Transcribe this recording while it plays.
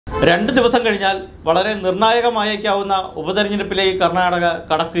2 ദിവസം കഴിഞ്ഞാൽ വളരെ നിർണായകമായേക്കാവുന്ന ഉപതെരഞ്ഞെടുപ്പിലേക്ക് കർണാടക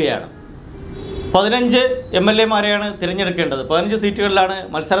കടക്കുകയാണ്. 15 MLA-മാരെയാണ് തിരഞ്ഞെടുക്കേണ്ടത്. 15 സീറ്റുകളിലാണ്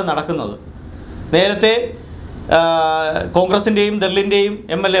മത്സരം നടക്കുന്നത്. നേരത്തെ കോൺഗ്രസിൻ്റെയും ദളിൻ്റെയും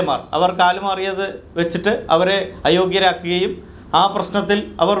MLA-മാർ അവർ കാലുമാറിയത് വെച്ചിട്ട് അവരെ അയോഗ്യരാക്കുകയും ആ പ്രശ്നത്തിൽ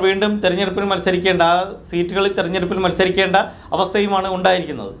അവർ വീണ്ടും തിരഞ്ഞെടുപ്പിൽ മത്സരിക്കേണ്ട, ആ സീറ്റുകളിൽ തിരഞ്ഞെടുപ്പിൽ മത്സരിക്കേണ്ട അവസ്ഥയുമാണ്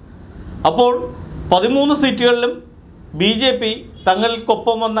ഉണ്ടായിരിക്കുന്നത്. അപ്പോൾ 13 സീറ്റുകളിലും BJP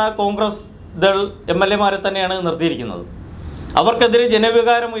തങ്ങൾക്കൊപ്പം വന്ന കോൺഗ്രസ് ദൾ MLA-മാരെ തന്നെയാണ് നിർത്തിയിരിക്കുന്നത്. അവർക്കെതിരെ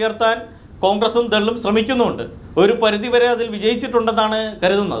ജനവികാരം ഉയർത്താൻ കോൺഗ്രസും ദളും ശ്രമിക്കുന്നുണ്ട്. ഒരു പരിധിവരെ അതിൽ വിജയിച്ചിട്ടുണ്ടെന്നാണ്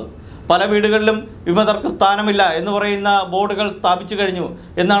കരുതുന്നത്. പല വീടുകളിലും വിമതർക്ക് സ്ഥാനമില്ല എന്ന് പറയുന്ന ബോർഡുകൾ സ്ഥാപിച്ചു കഴിഞ്ഞു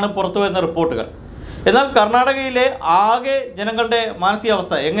എന്നാണ് പുറത്തു വരുന്ന റിപ്പോർട്ടുകൾ. എന്നാൽ കർണാടകയിലെ ആകെ ജനങ്ങളുടെ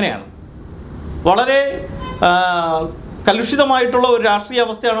മാനസികാവസ്ഥ എങ്ങനെയാണ്? വളരെ കലുഷിതമായിട്ടുള്ള ഒരു രാഷ്ട്രീയ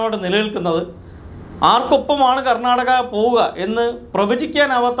അവസ്ഥയാണ് അവിടെ നിലനിൽക്കുന്നത്. ആർക്കൊപ്പമാണ് കർണാടക പോവുക എന്ന്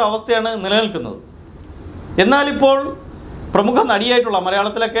പ്രവചിക്കാനാവാത്ത അവസ്ഥയാണ് നിലനിൽക്കുന്നത്. എന്നാലിപ്പോൾ പ്രമുഖ നടിയായിട്ടുള്ള,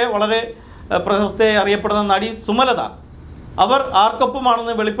 മലയാളത്തിലൊക്കെ വളരെ പ്രശസ്തയായി അറിയപ്പെടുന്ന നടി സുമലത, അവർ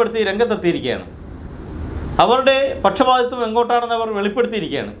ആർക്കൊപ്പമാണെന്ന് വെളിപ്പെടുത്തി രംഗത്തെത്തിയിരിക്കുകയാണ്. അവരുടെ പക്ഷപാതിത്വം എങ്ങോട്ടാണെന്ന് അവർ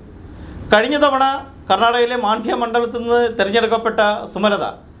വെളിപ്പെടുത്തിയിരിക്കുകയാണ്. കഴിഞ്ഞ തവണ കർണാടകയിലെ മാണ്ഡ്യ മണ്ഡലത്തിൽ നിന്ന് തിരഞ്ഞെടുക്കപ്പെട്ട സുമലത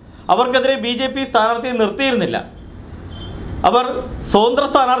അവർക്കെതിരെ BJP സ്ഥാനാർത്ഥിയെ നിർത്തിയിരുന്നില്ല. അവർ സ്വതന്ത്ര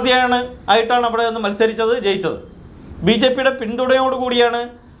സ്ഥാനാർത്ഥിയായിട്ടാണ് അവിടെ നിന്ന് മത്സരിച്ചത്, ജയിച്ചത്. BJPയുടെ പിന്തുണയോടുകൂടിയാണ്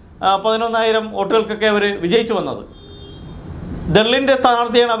 11,000 വോട്ടുകൾക്കൊക്കെ അവർ വിജയിച്ചു വന്നത്. ദളിൻ്റെ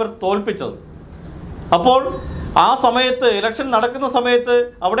സ്ഥാനാർത്ഥിയാണ് അവർ തോൽപ്പിച്ചത്. അപ്പോൾ ആ സമയത്ത്, ഇലക്ഷൻ നടക്കുന്ന സമയത്ത്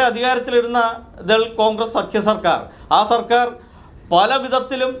അവിടെ അധികാരത്തിലിരുന്ന ദൾ കോൺഗ്രസ് സഖ്യ സർക്കാർ, ആ സർക്കാർ പല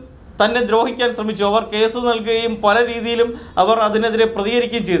വിധത്തിലും തന്നെ ദ്രോഹിക്കാൻ ശ്രമിച്ചു. അവർ കേസ് നൽകുകയും പല രീതിയിലും അവർ അതിനെതിരെ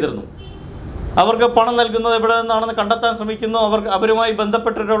പ്രതികരിക്കുകയും ചെയ്തിരുന്നു. അവർക്ക് പണം നൽകുന്നത് എവിടെ നിന്നാണെന്ന് കണ്ടെത്താൻ ശ്രമിക്കുന്നു. അവരുമായി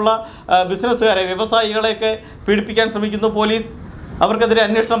ബന്ധപ്പെട്ടിട്ടുള്ള ബിസിനസ്സുകാരെ, വ്യവസായികളെയൊക്കെ പീഡിപ്പിക്കാൻ ശ്രമിക്കുന്നു പോലീസ്. അവർക്കെതിരെ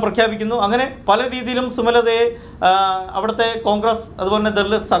അന്വേഷണം പ്രഖ്യാപിക്കുന്നു. അങ്ങനെ പല രീതിയിലും സുമലതയെ അവിടുത്തെ കോൺഗ്രസ് അതുപോലെ തന്നെ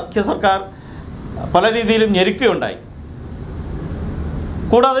ദളിത് സഖ്യ സർക്കാർ പല രീതിയിലും ഞെരുക്കുകയുണ്ടായി.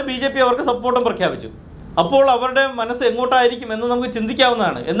 കൂടാതെ BJP അവർക്ക് സപ്പോർട്ടും പ്രഖ്യാപിച്ചു. അപ്പോൾ അവരുടെ മനസ്സ് എങ്ങോട്ടായിരിക്കും എന്ന് നമുക്ക്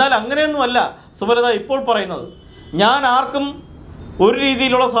ചിന്തിക്കാവുന്നതാണ്. എന്നാൽ അങ്ങനെയൊന്നുമല്ല സുമലത ഇപ്പോൾ പറയുന്നത്. ഞാൻ ആർക്കും ഒരു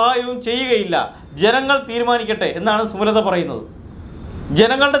രീതിയിലുള്ള സഹായവും ചെയ്യുകയില്ല, ജനങ്ങൾ തീരുമാനിക്കട്ടെ എന്നാണ് സുമലത പറയുന്നത്.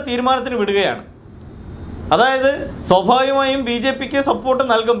 ജനങ്ങളുടെ തീരുമാനത്തിന് വിടുകയാണ്. അതായത് സ്വാഭാവികമായും BJPക്ക് സപ്പോർട്ട്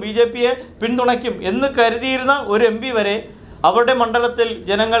നൽകും, BJPയെ പിന്തുണയ്ക്കും എന്ന് കരുതിയിരുന്ന ഒരു MP വരെ അവരുടെ മണ്ഡലത്തിൽ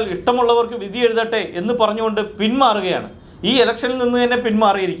ജനങ്ങൾ ഇഷ്ടമുള്ളവർക്ക് വിധി എഴുതട്ടെ എന്ന് പറഞ്ഞുകൊണ്ട് പിന്മാറുകയാണ്. ഈ ഇലക്ഷനിൽ നിന്ന് തന്നെ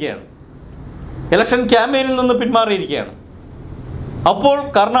പിന്മാറിയിരിക്കുകയാണ്. ഇലക്ഷൻ ക്യാമ്പയിനിൽ നിന്ന് പിന്മാറിയിരിക്കുകയാണ്. അപ്പോൾ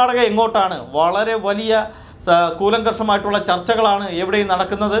കർണാടക എങ്ങോട്ടാണ്? വളരെ വലിയ കൂലങ്കർഷമായിട്ടുള്ള ചർച്ചകളാണ് എവിടെയും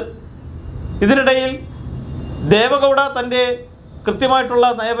നടക്കുന്നത്. ഇതിനിടയിൽ ദേവഗൗഡ തൻ്റെ കൃത്യമായിട്ടുള്ള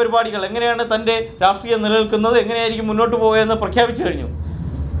നയപരിപാടികൾ, എങ്ങനെയാണ് തൻ്റെ രാഷ്ട്രീയം നിലനിൽക്കുന്നത്, എങ്ങനെയായിരിക്കും മുന്നോട്ട് പോകുകയെന്ന് പ്രഖ്യാപിച്ചു കഴിഞ്ഞു.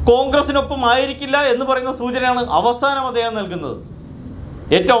 കോൺഗ്രസിനൊപ്പം ആയിരിക്കില്ല എന്ന് പറയുന്ന സൂചനയാണ് അവസാനം അദ്ദേഹം നൽകുന്നത്.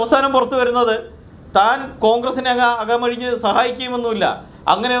 ഏറ്റവും അവസാനം പുറത്തു വരുന്നത് താൻ കോൺഗ്രസിനെ അകമഴിഞ്ഞ് സഹായിക്കുമെന്നുമില്ല,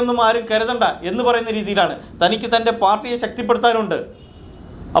 അങ്ങനെയൊന്നും ആരും കരുതണ്ട എന്ന് പറയുന്ന രീതിയിലാണ്. തനിക്ക് തൻ്റെ പാർട്ടിയെ ശക്തിപ്പെടുത്താനുണ്ട്.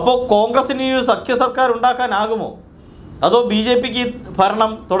 അപ്പോൾ കോൺഗ്രസിന് ഒരു സഖ്യ സർക്കാർ ഉണ്ടാക്കാനാകുമോ, അതോ BJPക്ക്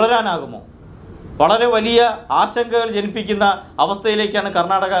ഭരണം തുടരാനാകുമോ? വളരെ വലിയ ആശങ്കകൾ ജനിപ്പിക്കുന്ന അവസ്ഥയിലേക്കാണ്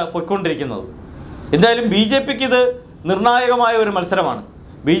കർണാടക പോയിക്കൊണ്ടിരിക്കുന്നത്. എന്തായാലും BJPക്ക് ഇത് നിർണായകമായ ഒരു മത്സരമാണ്.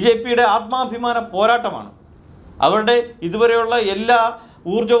 BJPയുടെ ആത്മാഭിമാന പോരാട്ടമാണ്. അവരുടെ ഇതുവരെയുള്ള എല്ലാ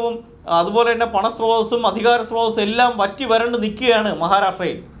ഊർജവും അതുപോലെ തന്നെ പണസ്രോതസ്സും അധികാര സ്രോതസ്സും എല്ലാം വറ്റി വരണ്ട് നിൽക്കുകയാണ്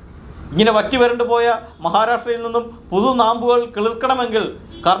മഹാരാഷ്ട്രയിൽ. ഇങ്ങനെ വറ്റി വരണ്ട് പോയ മഹാരാഷ്ട്രയിൽ നിന്നും പുതുനാമ്പുകൾ കിളിർക്കണമെങ്കിൽ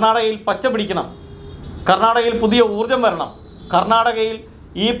കർണാടകയിൽ പച്ച പിടിക്കണം. കർണാടകയിൽ പുതിയ ഊർജം വരണം. കർണാടകയിൽ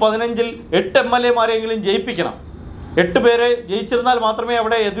ഈ 15-ൽ 8 MLA-മാരെങ്കിലും ജയിപ്പിക്കണം. 8 പേരെ ജയിച്ചിരുന്നാൽ മാത്രമേ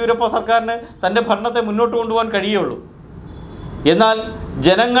അവിടെ യെദ്യൂരപ്പ സർക്കാരിന് തൻ്റെ ഭരണത്തെ മുന്നോട്ട് കൊണ്ടുപോകാൻ കഴിയുള്ളൂ. എന്നാൽ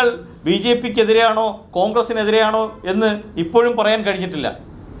ജനങ്ങൾ BJPക്കെതിരെയാണോ കോൺഗ്രസിനെതിരെയാണോ എന്ന് ഇപ്പോഴും പറയാൻ കഴിഞ്ഞിട്ടില്ല.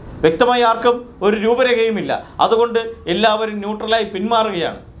 വ്യക്തമായി ആർക്കും ഒരു രൂപരേഖയുമില്ല. അതുകൊണ്ട് എല്ലാവരും ന്യൂട്രലായി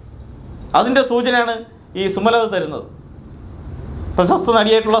പിന്മാറുകയാണ്. അതിൻ്റെ സൂചനയാണ് ഈ സുമലത തരുന്നത്. പ്രശസ്ത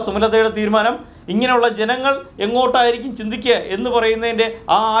നടിയായിട്ടുള്ള സുമലതയുടെ തീരുമാനം ഇങ്ങനെയുള്ള ജനങ്ങൾ എങ്ങോട്ടായിരിക്കും ചിന്തിക്കുക എന്ന് പറയുന്നതിൻ്റെ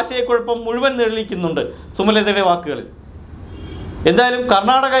ആ ആശയക്കുഴപ്പം മുഴുവൻ തെളിയിക്കുന്നുണ്ട് സുമലതയുടെ വാക്കുകളിൽ. എന്തായാലും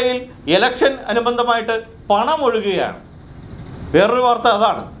കർണാടകയിൽ ഇലക്ഷൻ അനുബന്ധമായിട്ട് പണം ഒഴുകുകയാണ്. വേറൊരു വാർത്ത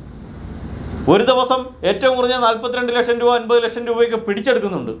അതാണ്. ഒരു ദിവസം ഏറ്റവും കുറഞ്ഞ 42 ലക്ഷം രൂപ 50 ലക്ഷം രൂപയൊക്കെ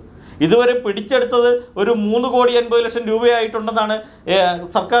പിടിച്ചെടുക്കുന്നുണ്ട്. ഇതുവരെ പിടിച്ചെടുത്തത് ഒരു 3,80,00,000 രൂപയായിട്ടുണ്ടെന്നാണ്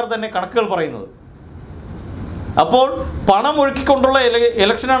സർക്കാർ തന്നെ കണക്കുകൾ പറയുന്നത്. അപ്പോൾ പണം ഒഴുക്കിക്കൊണ്ടുള്ള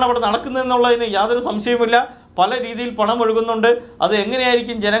ഇലക്ഷനാണ് അവിടെ നടക്കുന്നതെന്നുള്ളതിന് യാതൊരു സംശയവുമില്ല. പല രീതിയിൽ പണം ഒഴുകുന്നുണ്ട്. അത്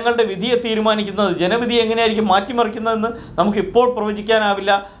എങ്ങനെയായിരിക്കും ജനങ്ങളുടെ വിധിയെ തീരുമാനിക്കുന്നത്, ജനവിധി എങ്ങനെയായിരിക്കും മാറ്റിമറിക്കുന്നതെന്ന് നമുക്കിപ്പോൾ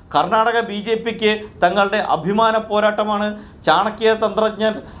പ്രവചിക്കാനാവില്ല. കർണാടക BJPക്ക് തങ്ങളുടെ അഭിമാന പോരാട്ടമാണ്. ചാണക്യ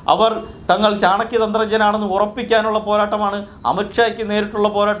തന്ത്രജ്ഞൻ അവർ തങ്ങൾ ചാണക്യ തന്ത്രജ്ഞനാണെന്ന് ഉറപ്പിക്കാനുള്ള പോരാട്ടമാണ്. അമിത്ഷായ്ക്ക് നേരിട്ടുള്ള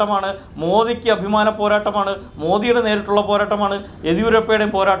പോരാട്ടമാണ്. മോദിക്ക് അഭിമാന പോരാട്ടമാണ്. മോദിയുടെ നേരിട്ടുള്ള പോരാട്ടമാണ്.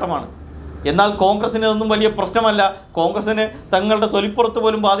 യെദ്യൂരപ്പയുടെയും പോരാട്ടമാണ്. എന്നാൽ കോൺഗ്രസ്സിന് ഒന്നും വലിയ പ്രശ്നമല്ല. കോൺഗ്രസ്സിന് തങ്ങളുടെ തൊലിപ്പുറത്ത്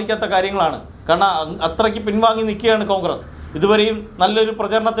പോലും ബാധിക്കാത്ത കാര്യങ്ങളാണ്. കാരണം അത്രയ്ക്ക് പിൻവാങ്ങി നിൽക്കുകയാണ് കോൺഗ്രസ്. ഇതുവരെയും നല്ലൊരു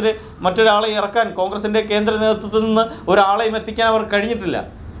പ്രചരണത്തിന് മറ്റൊരാളെ ഇറക്കാൻ കോൺഗ്രസിൻ്റെ കേന്ദ്ര നേതൃത്വത്തിൽ നിന്ന് ഒരാളെയും എത്തിക്കാൻ അവർ കഴിഞ്ഞിട്ടില്ല.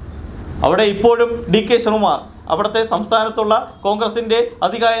 അവിടെ ഇപ്പോഴും DK ശിവകുമാർ, അവിടുത്തെ സംസ്ഥാനത്തുള്ള കോൺഗ്രസിൻ്റെ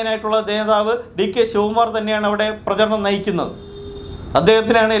അധികായനായിട്ടുള്ള നേതാവ് DK ശിവകുമാർ തന്നെയാണ് അവിടെ പ്രചരണം നയിക്കുന്നത്.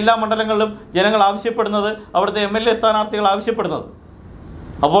 അദ്ദേഹത്തിനാണ് എല്ലാ മണ്ഡലങ്ങളിലും ജനങ്ങൾ ആവശ്യപ്പെടുന്നത്, അവിടുത്തെ MLA സ്ഥാനാർത്ഥികൾ ആവശ്യപ്പെടുന്നത്.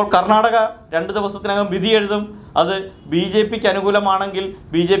 അപ്പോൾ കർണാടക 2 ദിവസത്തിനകം വിധി എഴുതും. അത് BJPക്ക് അനുകൂലമാണെങ്കിൽ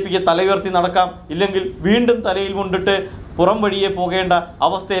BJPക്ക് തലയുയർത്തി നടക്കാം, ഇല്ലെങ്കിൽ വീണ്ടും തലയിൽ മുണ്ടിട്ട് പുറം വഴിയെ പോകേണ്ട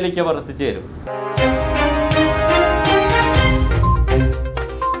അവസ്ഥയിലേക്ക് അവർ എത്തിച്ചേരും.